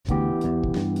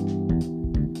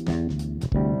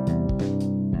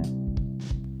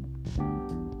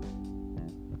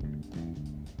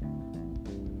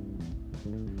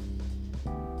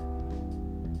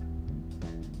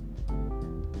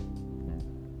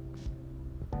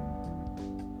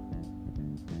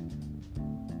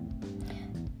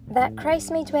that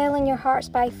Christ may dwell in your hearts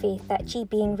by faith, that ye,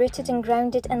 being rooted and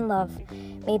grounded in love,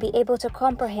 may be able to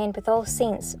comprehend with all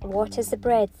saints what is the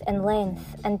breadth and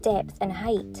length and depth and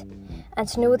height, and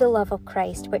to know the love of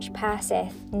Christ, which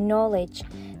passeth knowledge,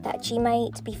 that ye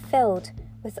might be filled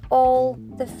with all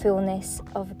the fullness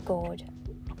of God.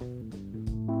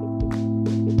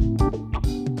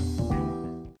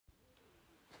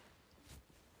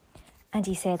 And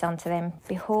he said unto them,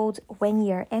 Behold, when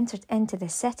ye are entered into the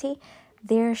city,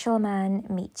 there shall a man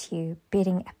meet you,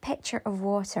 bearing a pitcher of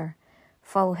water.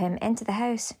 Follow him into the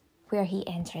house where he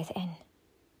entereth in.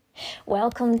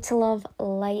 Welcome to Love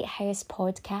Lighthouse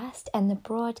Podcast and the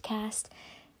broadcast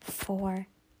for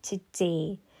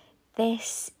today.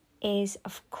 This is,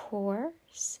 of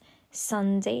course,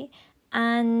 Sunday,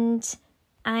 and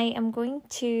I am going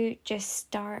to just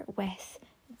start with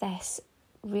this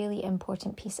really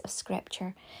important piece of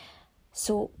scripture.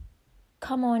 So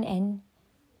come on in,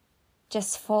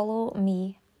 just follow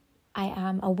me. I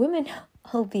am a woman,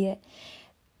 albeit,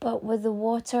 but with the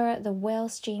water, the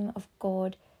wellstream of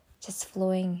God just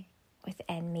flowing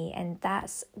within me. And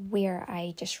that's where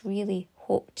I just really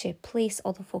hope to place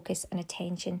all the focus and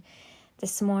attention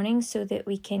this morning so that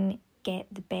we can get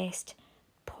the best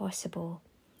possible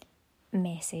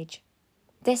message.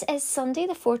 This is Sunday,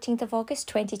 the 14th of August,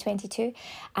 2022,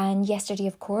 and yesterday,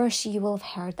 of course, you will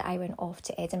have heard that I went off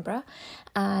to Edinburgh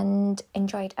and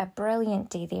enjoyed a brilliant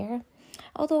day there.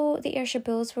 Although the Ayrshire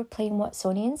Bulls were playing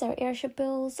Watsonians, our Ayrshire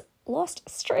Bulls lost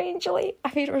strangely.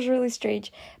 I mean, it was really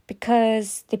strange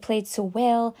because they played so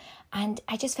well, and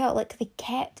I just felt like they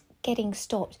kept getting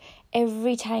stopped.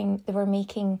 Every time they were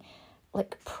making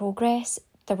progress,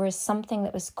 there was something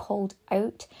that was called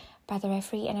out by the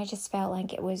referee, and I just felt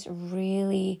like it was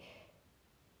really,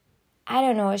 I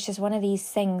don't know, it's just one of these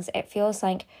things. It feels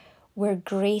like we're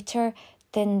greater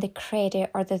than the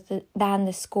credit or than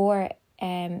the score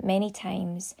many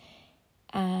times.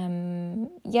 Even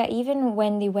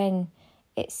when they win,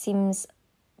 it seems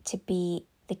to be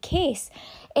the case.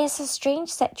 It's a strange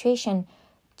situation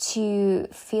to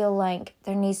feel like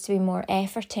there needs to be more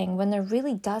efforting when there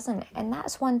really doesn't. And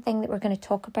that's one thing that we're going to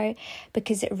talk about,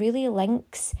 because it really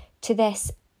links to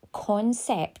this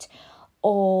concept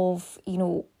of,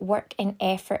 work and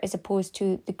effort as opposed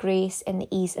to the grace and the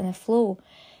ease and the flow.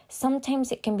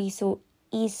 Sometimes it can be so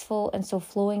easeful and so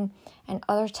flowing, and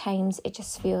other times it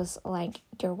just feels like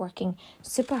you're working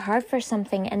super hard for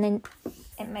something, and then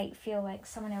it might feel like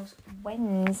someone else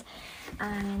wins,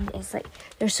 and it's like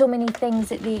there's so many things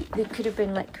that they could have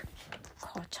been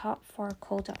called up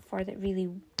for that really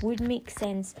would make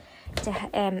sense to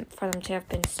for them to have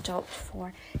been stopped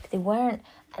for, but they weren't.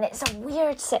 And it's a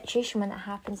weird situation when that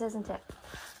happens, isn't it?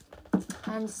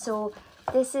 And so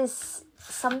this is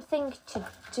something to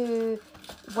do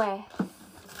with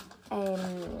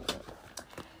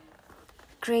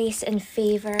grace and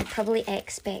favour, probably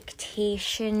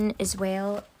expectation as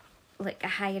well, like a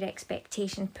higher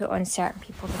expectation put on certain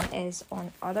people than it is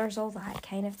on others, all that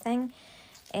kind of thing.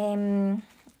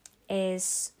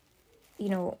 Is,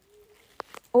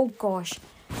 oh gosh,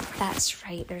 that's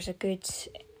right, there's a good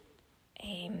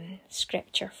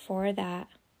scripture for that.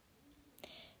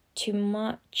 To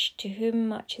whom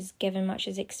much is given, much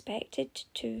is expected,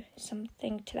 to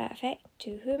something to that effect.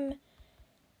 To whom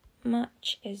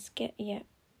much is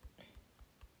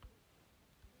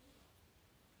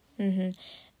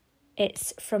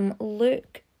It's from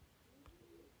Luke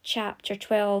chapter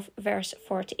 12 verse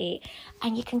 48,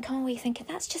 and you can come away thinking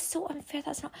that's just so unfair,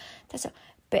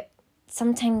 but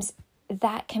sometimes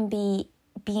that can be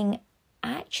being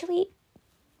actually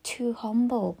too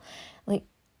humble,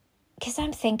 because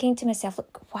I'm thinking to myself,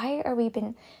 why are we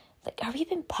being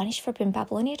punished for being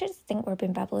Babylonian? I don't think we're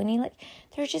being Babylonian.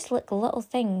 They're just little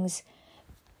things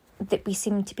that we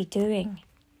seem to be doing,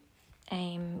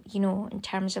 in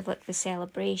terms of the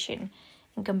celebration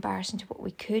in comparison to what we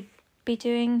could be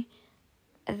doing,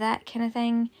 that kind of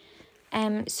thing.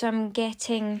 So I'm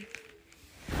getting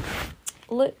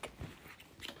Luke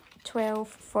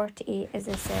 12:48, as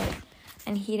I said,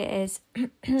 and here it is.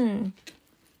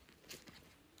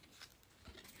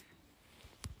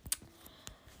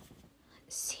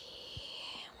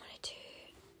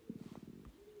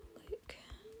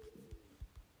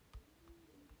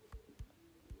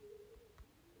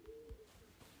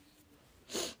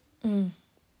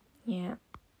 Yeah.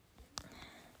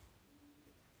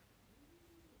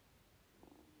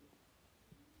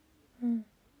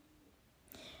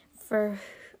 For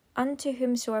unto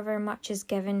whomsoever much is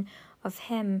given, of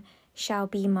him shall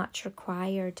be much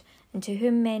required, and to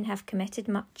whom men have committed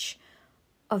much,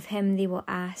 of him they will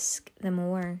ask the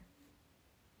more.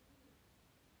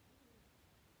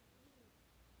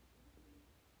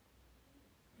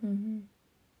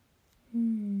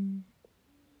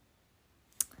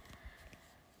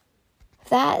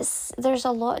 There's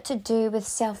a lot to do with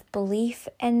self-belief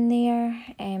in there.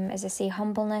 As I say,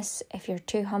 humbleness. If you're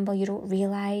too humble, you don't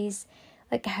realise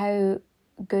like how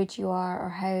good you are or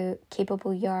how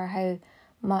capable you are, how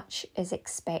much is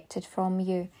expected from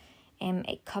you.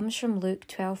 It comes from Luke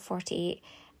 12:48,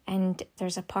 and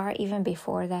there's a part even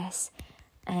before this,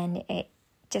 and it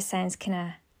just sounds kind of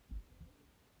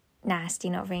nasty,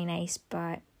 not very nice,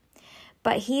 but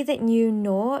he that knew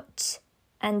not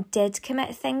and did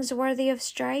commit things worthy of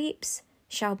stripes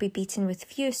shall be beaten with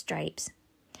few stripes.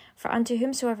 For unto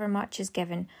whomsoever much is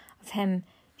given, of him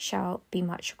shall be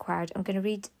much required. I'm going to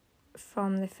read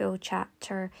from the full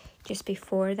chapter just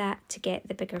before that to get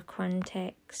the bigger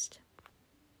context.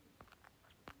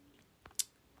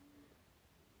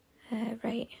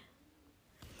 Right.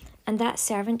 And that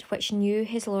servant which knew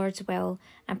his Lord's will,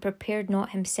 and prepared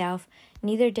not himself,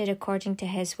 neither did according to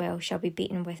his will, shall be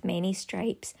beaten with many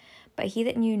stripes. But he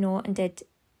that knew not and did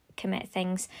commit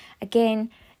things, again,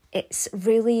 it's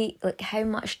really like, how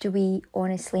much do we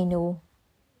honestly know?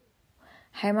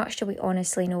 How much do we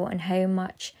honestly know, and how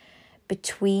much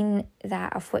between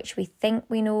that of which we think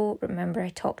we know? Remember, I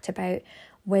talked about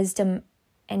wisdom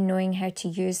and knowing how to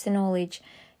use the knowledge.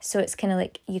 So it's kind of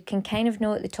like you can kind of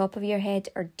know at the top of your head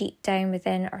or deep down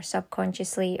within or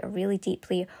subconsciously or really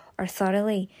deeply or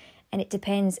thoroughly. And it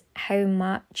depends how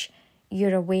much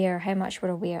you're aware, how much we're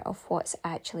aware of what's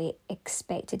actually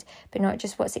expected. But not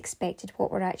just what's expected,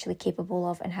 what we're actually capable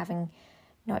of, and having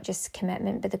not just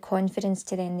commitment, but the confidence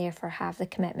to then therefore have the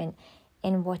commitment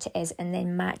in what it is and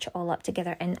then match it all up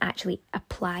together and actually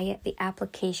apply it. The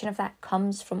application of that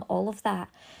comes from all of that.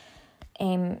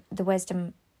 The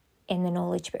wisdom in the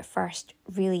knowledge, but first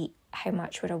really how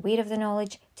much we're aware of the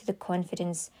knowledge, to the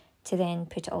confidence to then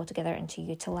put it all together and to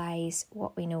utilise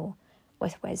what we know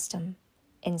with wisdom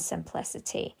in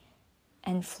simplicity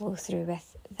and flow through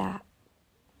with that.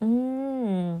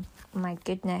 My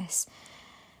goodness.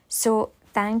 So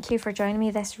thank you for joining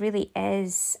me. This really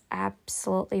is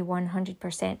absolutely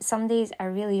 100%. Some days I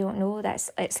really don't know.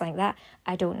 It's like that.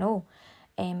 I don't know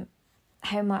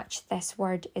how much this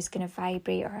word is going to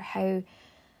vibrate or how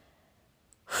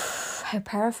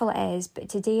powerful it is, but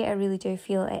today I really do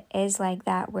feel it is like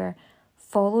that. We're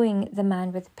following the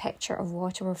man with the pitcher of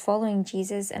water. We're following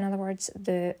Jesus, in other words,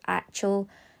 the actual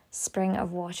spring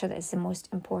of water that is the most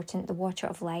important, the water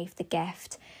of life, the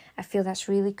gift. I feel that's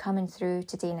really coming through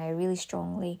today now, really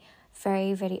strongly,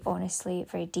 very, very honestly,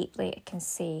 very deeply. I can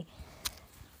say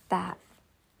that.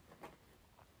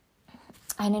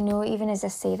 And I know even as I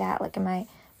say that, like my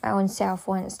own self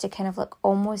wants to kind of like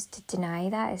almost deny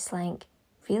that. It's like,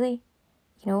 really?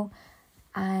 You know?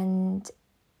 And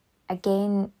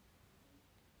again,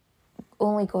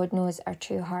 only God knows our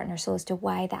true heart and our soul as to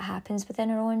why that happens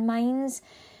within our own minds,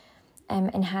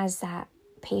 and has that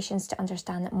patience to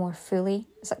understand that more fully.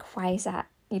 It's like, why is that?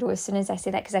 You know, as soon as I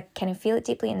say that, because I kind of feel it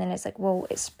deeply, and then it's like, whoa,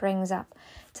 it springs up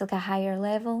to like a higher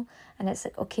level, and it's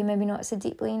like, okay, maybe not so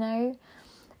deeply now.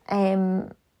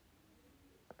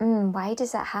 Why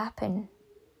does that happen?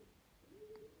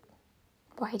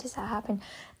 Why does that happen?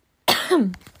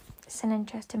 It's an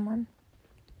interesting one.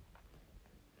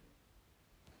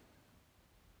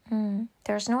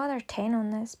 There's no other 10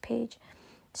 on this page.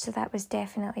 So that was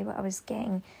definitely what I was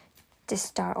getting to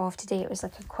start off today. It was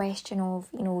like a question of,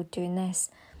 you know, doing this,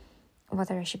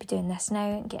 whether I should be doing this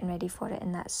now and getting ready for it.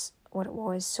 And that's what it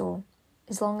was. So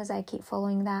as long as I keep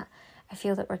following that, I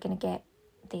feel that we're going to get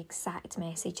the exact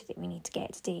message that we need to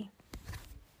get today.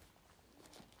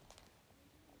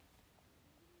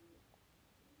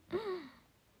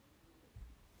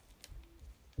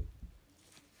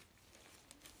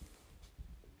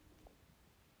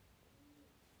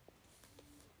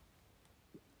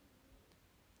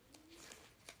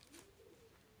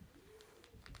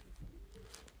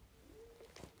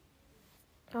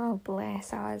 Oh,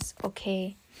 bless us.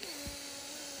 Okay.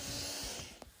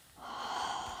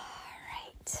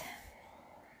 Right.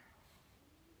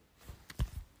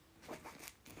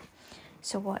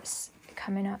 So what's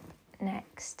coming up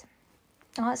next?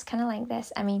 Oh, it's kind of like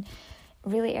this. I mean,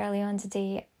 really early on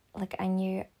today, like I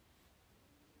knew,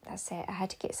 that's it, I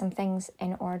had to get some things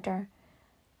in order.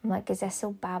 I'm like, is this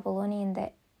so Babylonian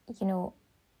that, you know,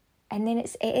 and then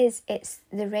it's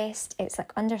the rest. It's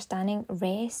like understanding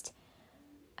rest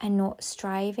and not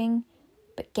striving,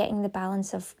 but getting the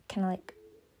balance of kind of like,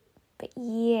 but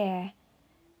yeah,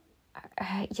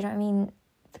 you know what I mean?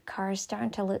 The car's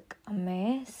starting to look a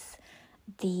mess.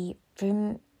 The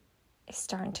room is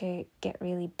starting to get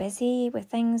really busy with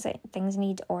things. Like things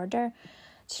need order.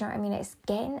 Do you know what I mean? It's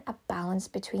getting a balance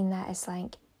between that. It's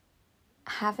like,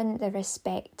 having the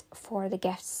respect for the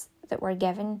gifts that we're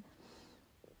given,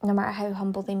 no matter how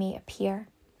humble they may appear.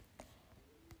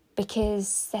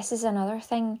 Because this is another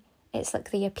thing. It's like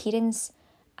the appearance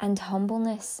and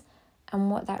humbleness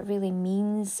and what that really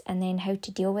means, and then how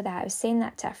to deal with that. I was saying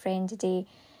that to a friend today.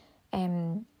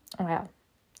 An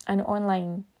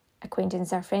online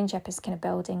acquaintance. Our friendship is kind of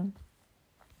building,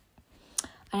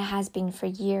 and it has been for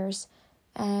years.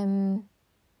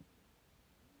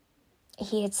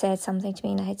 He had said something to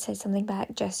me, and I had said something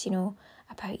back, just, about,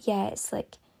 it's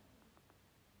like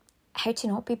how to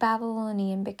not be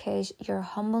Babylonian, because your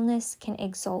humbleness can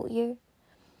exalt you,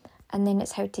 and then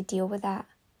it's how to deal with that.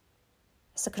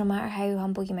 It's like, no matter how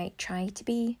humble you might try to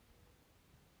be,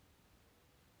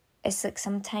 it's like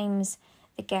sometimes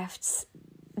the gifts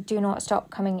do not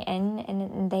stop coming in,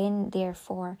 and then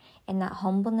therefore in that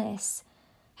humbleness,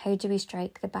 how do we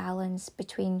strike the balance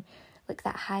between like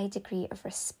that high degree of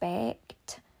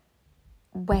respect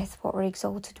with what we're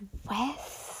exalted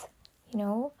with,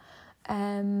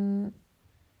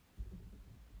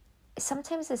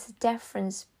 sometimes there's a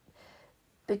difference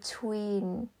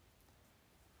between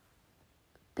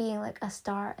being like a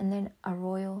star and then a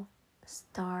royal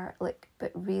star, like,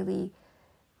 but really,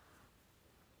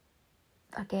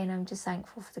 again, I'm just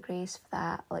thankful for the grace for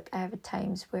that. Like, I have had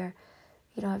times where,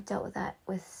 I've dealt with that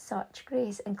with such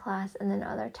grace in class, and then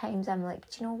other times I'm like,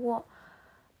 do you know what?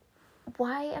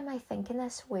 Why am I thinking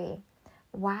this way?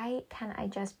 Why can't I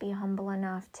just be humble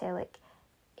enough to like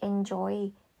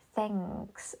enjoy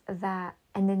things that,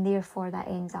 and then therefore that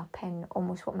ends up in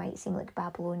almost what might seem like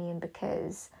Babylonian,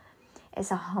 because it's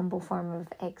a humble form of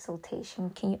exaltation.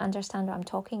 Can you understand what I'm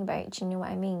talking about? Do you know what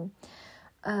I mean?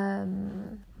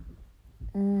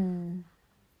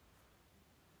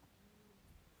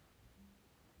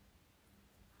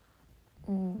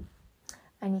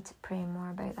 I need to pray more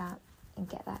about that and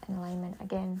get that in alignment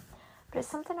again. But it's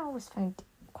something I always found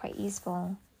quite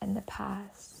useful in the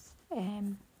past.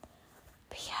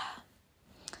 But yeah,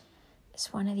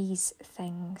 it's one of these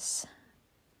things.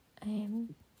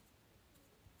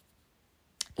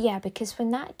 Because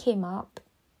when that came up,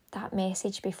 that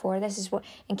message before, this is what,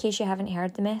 in case you haven't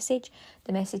heard the message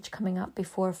coming up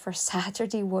before for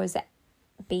Saturday was that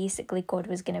basically God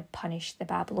was going to punish the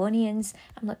Babylonians.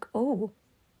 I'm like, oh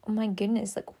my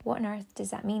goodness, like what on earth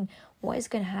does that mean? What is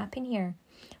going to happen here?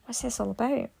 What's this all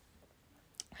about?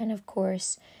 And of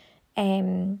course,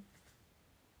 there's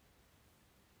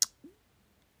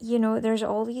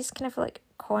all these kind of like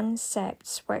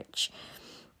concepts which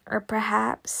are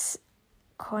perhaps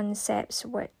concepts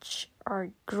which are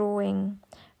growing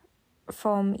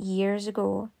from years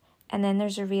ago, and then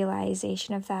there's a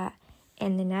realization of that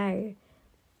in the now,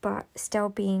 but still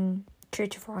being true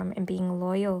to form and being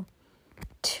loyal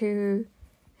to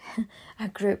a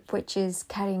group which is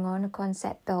carrying on a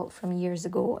concept built from years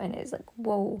ago, and it's like,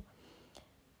 whoa,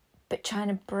 but trying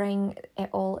to bring it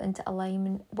all into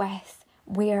alignment with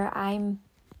where I'm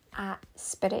at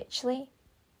spiritually.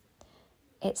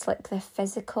 It's like the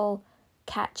physical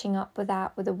catching up with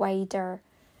that, with a wider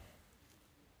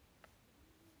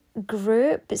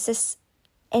group. It's this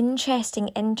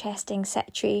interesting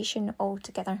situation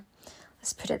altogether.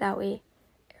 Let's put it that way.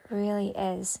 It really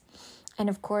is. And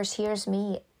of course, here's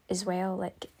me as well,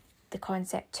 like the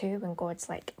concept too, when God's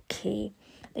like, okay,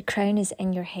 the crown is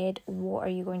in your head, what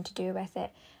are you going to do with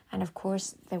it? And of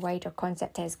course, the wider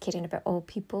concept is caring about all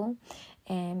people,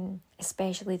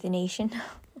 especially the nation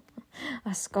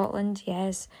of Scotland,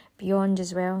 yes, beyond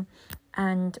as well.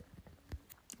 And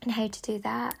how to do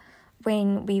that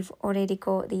when we've already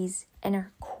got these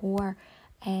inner core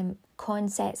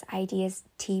concepts, ideas,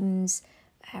 teams,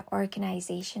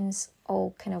 organisations,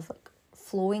 all kind of like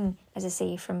flowing, as I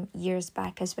say, from years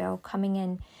back as well,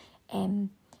 coming in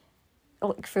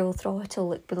like full throttle,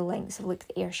 like with the links of like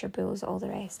the Ayrshire Bulls, all the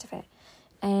rest of it.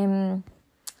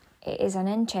 It is an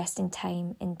interesting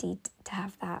time indeed to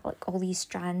have that, like all these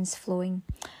strands flowing,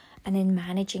 and then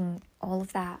managing all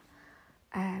of that,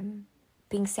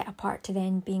 being set apart to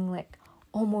then being like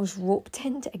almost roped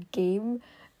into a game,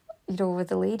 with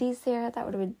the ladies there. That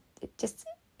would have been, it just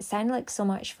sounded like so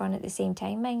much fun at the same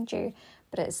time, mind you,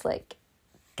 but it's like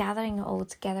gathering it all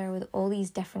together with all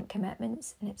these different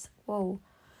commitments, and it's, whoa,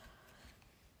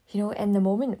 in the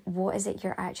moment, what is it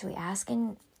you're actually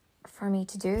asking for me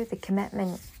to do? The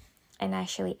commitment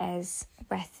initially is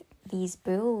with these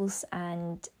bulls,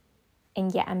 and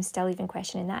yet I'm still even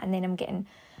questioning that, and then I'm getting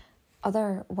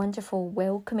other wonderful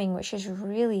welcoming, which is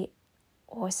really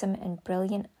awesome and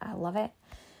brilliant. I love it.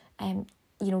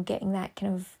 Getting that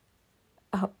kind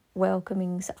of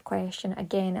welcoming sort of question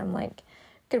again. I'm like,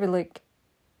 could be like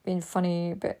being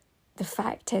funny, but the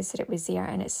fact is that it was there,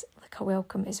 and it's like a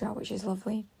welcome as well, which is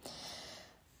lovely.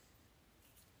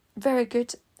 Very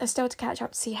good. I still have to catch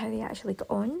up to see how they actually got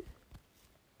on.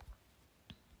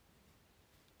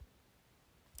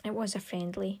 It was a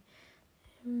friendly.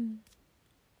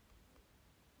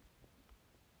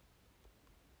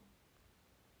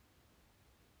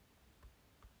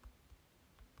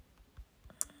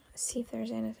 See if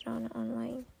there's anything on it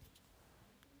online.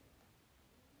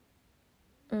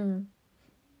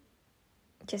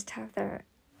 Just have their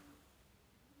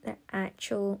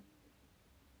actual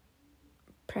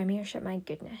premiership. My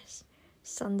goodness,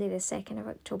 Sunday the 2nd of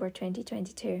October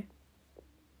 2022.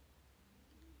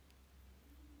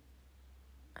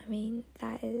 I mean,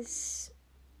 the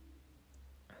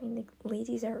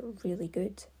ladies are really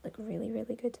good, like really,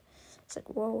 really good. It's like,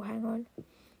 whoa, hang on.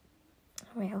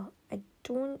 Well, I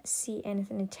don't see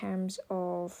anything in terms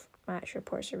of match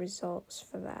reports or results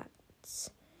for that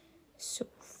so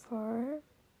far.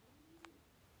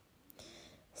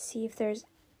 See if there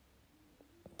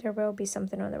will be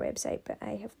something on their website, but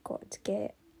I have got to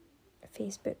get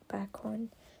Facebook back on.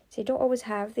 So you don't always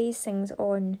have these things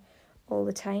on all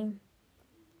the time.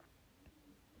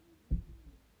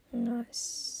 No,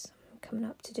 it's coming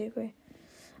up to do with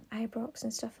Ibrox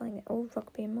and stuff like that. Oh,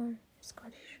 rugby and more.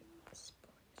 Scottish sports.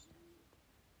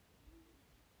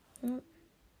 Nope.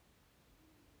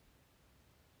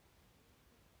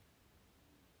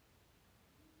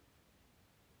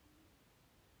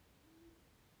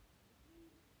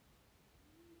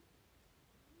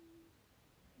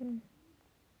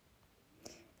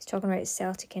 It's talking about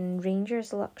Celtic and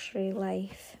Rangers luxury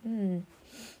life.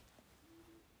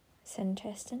 It's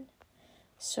interesting.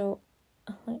 So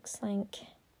it looks like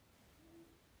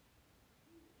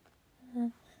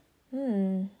what's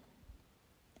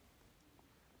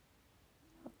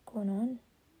going on?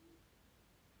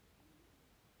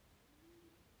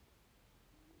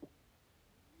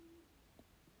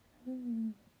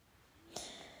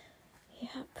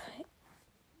 Yep.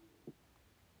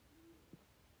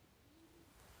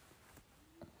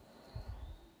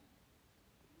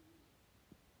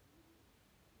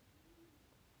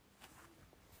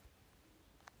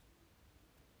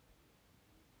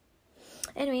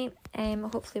 Anyway,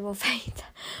 hopefully we'll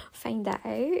find that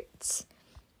out.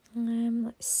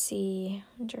 Let's see.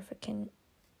 I wonder if I can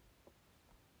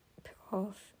put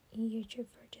off YouTube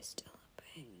for just a little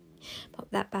bit. Pop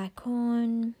that back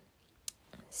on.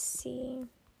 Let's see.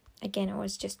 Again, it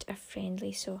was just a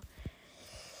friendly, so.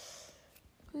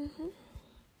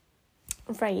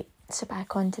 Right, so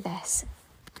back onto this.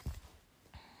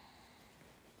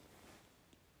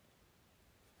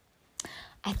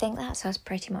 I think that's us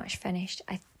pretty much finished.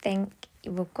 I think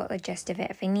we've got the gist of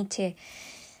it. If I need to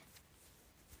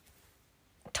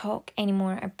talk any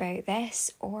more about this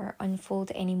or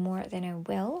unfold any more, then I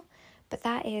will. But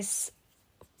that is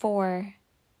for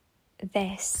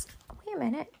this. Wait a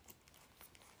minute.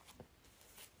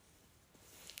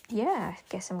 Yeah, I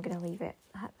guess I'm going to leave it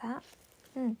at that.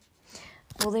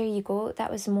 Well, there you go.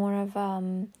 That was more of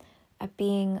a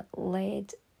being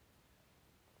led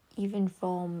even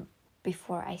from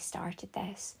before I started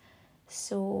this.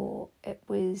 So it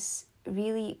was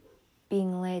really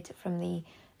being led from the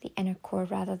inner core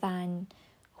rather than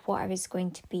what I was going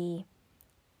to be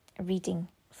reading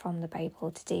from the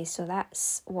Bible today. So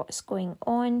that's what's going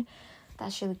on.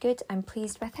 That's really good. I'm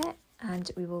pleased with it, and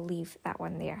we will leave that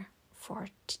one there for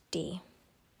today.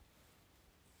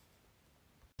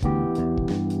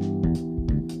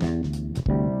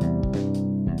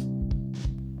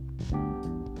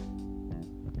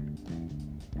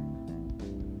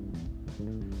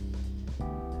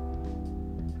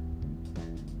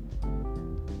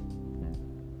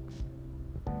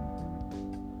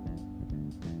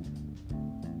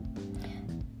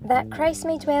 That Christ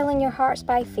may dwell in your hearts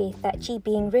by faith, that ye,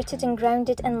 being rooted and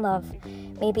grounded in love,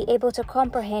 may be able to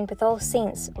comprehend with all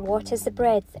saints what is the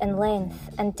breadth and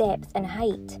length and depth and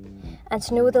height, and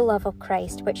to know the love of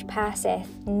Christ, which passeth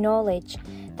knowledge,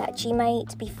 that ye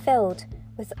might be filled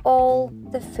with all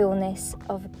the fullness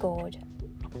of God.